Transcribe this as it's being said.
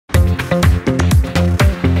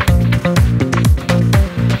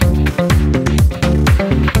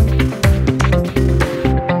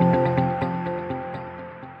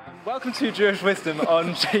to Jewish Wisdom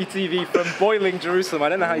on JTV from boiling Jerusalem. I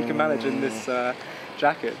don't know how you can manage in this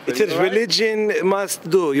jacket. It is right? Religion must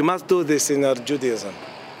do. You must do this in Judaism.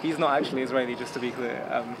 He's not actually Israeli, just to be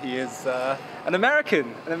clear. He is an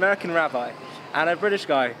American rabbi, and a British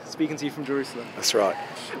guy speaking to you from Jerusalem. That's right.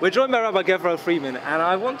 We're joined by Rabbi Gavriel Friedman, and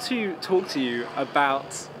I want to talk to you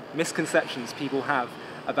about misconceptions people have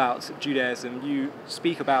about Judaism. You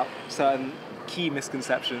speak about certain key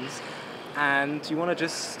misconceptions, and you want to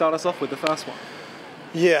just start us off with the first one.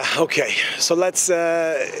 Yeah, okay. So let's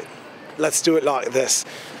do it like this.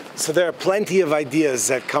 So there are plenty of ideas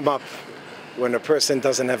that come up when a person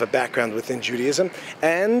doesn't have a background within Judaism,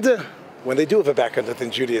 and when they do have a background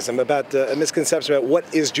within Judaism, about a misconception about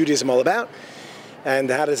what is Judaism all about, and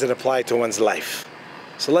how does it apply to one's life.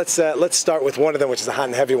 So let's start with one of them, which is a hot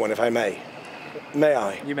and heavy one, if I may. May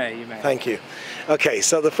I? You may. Thank you. Okay,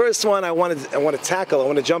 so the first one I want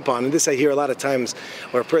to jump on, and this I hear a lot of times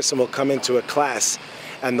where a person will come into a class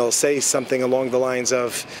and they'll say something along the lines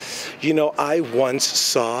of, you know, I once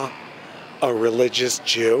saw a religious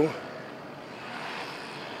Jew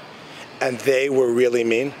and they were really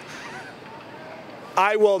mean.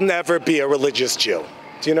 I will never be a religious Jew.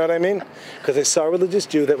 Do you know what I mean? Because I saw a religious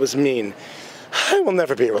Jew that was mean. I will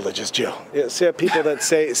never be a religious Jew. You see people that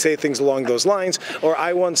say things along those lines. Or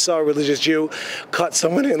I once saw a religious Jew cut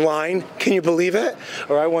someone in line. Can you believe it?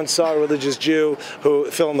 Or I once saw a religious Jew who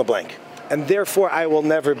fill in the blank. And therefore I will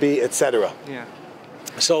never be, etc. Yeah.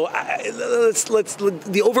 So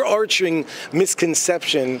the overarching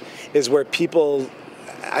misconception is where people,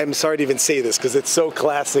 I'm sorry to even say this because it's so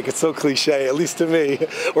classic, it's so cliche, at least to me,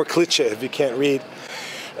 or cliche if you can't read.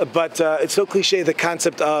 But it's so cliche, the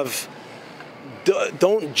concept of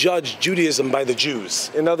don't judge Judaism by the Jews.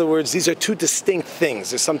 In other words, these are two distinct things.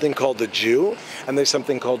 There's something called the Jew, and there's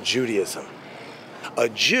something called Judaism. A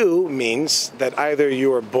Jew means that either you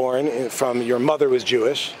were born from your mother was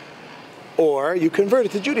Jewish, or you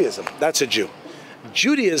converted to Judaism. That's a Jew.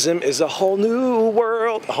 Judaism is a whole new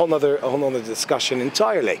world, a whole nother discussion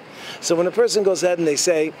entirely. So when a person goes ahead and they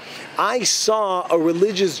say, I saw a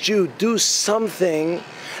religious Jew do something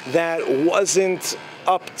that wasn't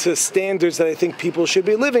up to standards that I think people should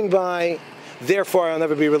be living by, therefore I'll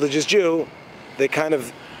never be a religious Jew, they kind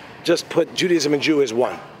of just put Judaism and Jew as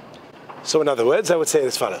one. So in other words, I would say it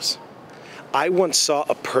as follows. I once saw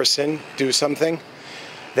a person do something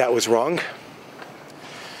that was wrong.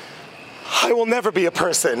 I will never be a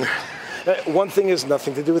person. One thing has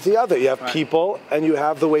nothing to do with the other. You have people, and you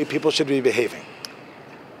have the way people should be behaving.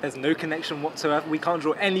 There's no connection whatsoever. We can't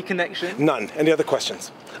draw any connection. None. Any other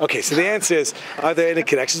questions? Okay, so the answer is, are there any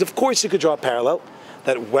connections? Of course you could draw a parallel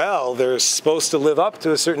that, well, they're supposed to live up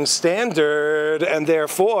to a certain standard, and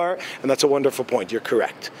therefore, and that's a wonderful point, you're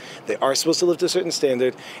correct. They are supposed to live to a certain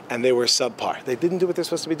standard, and they were subpar. They didn't do what they're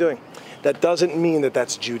supposed to be doing. That doesn't mean that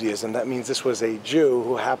that's Judaism. That means this was a Jew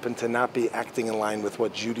who happened to not be acting in line with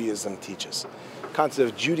what Judaism teaches. The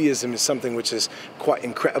concept of Judaism is something which is quite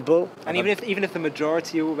incredible. And even if the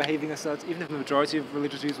majority were behaving even if the majority of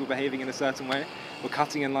religious Jews were behaving in a certain way, were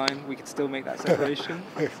cutting in line, we could still make that separation.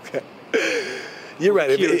 Okay. You're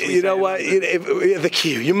right. You know what? The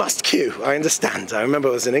queue. You must queue. I understand. I remember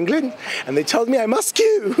I was in England, and they told me I must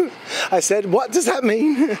queue. I said, what does that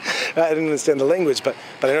mean? I didn't understand the language, but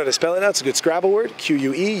I know how to spell it now. It's a good Scrabble word,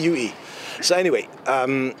 Q-U-E-U-E. So anyway,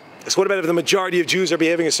 so what about if the majority of Jews are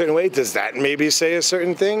behaving a certain way? Does that maybe say a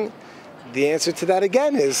certain thing? The answer to that,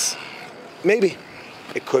 again, is maybe.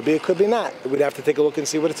 It could be not. We'd have to take a look and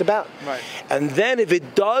see what it's about. Right. And then if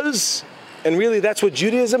it does, and really that's what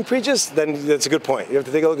Judaism preaches, then that's a good point. You have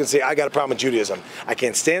to take a look and say, I got a problem with Judaism. I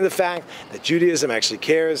can't stand the fact that Judaism actually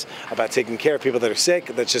cares about taking care of people that are sick.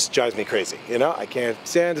 That just drives me crazy. You know, I can't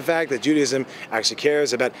stand the fact that Judaism actually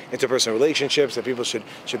cares about interpersonal relationships, that people should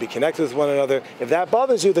be connected with one another. If that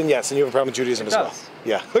bothers you, then yes, then you have a problem with Judaism as well.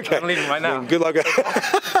 Yeah, okay. I'm leaving right now. Good luck.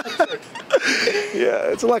 Yeah,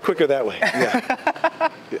 it's a lot quicker that way.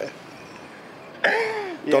 Yeah.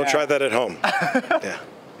 Don't try that at home. Yeah.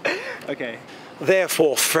 Okay.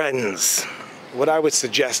 Therefore, friends, what I would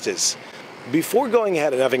suggest is, before going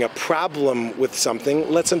ahead and having a problem with something,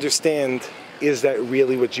 let's understand, is that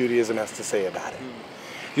really what Judaism has to say about it?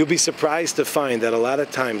 You'll be surprised to find that a lot of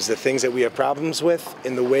times the things that we have problems with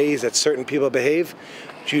in the ways that certain people behave,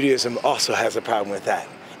 Judaism also has a problem with that.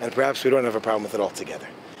 And perhaps we don't have a problem with it altogether.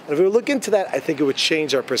 And if we look into that, I think it would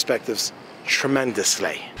change our perspectives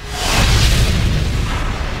tremendously.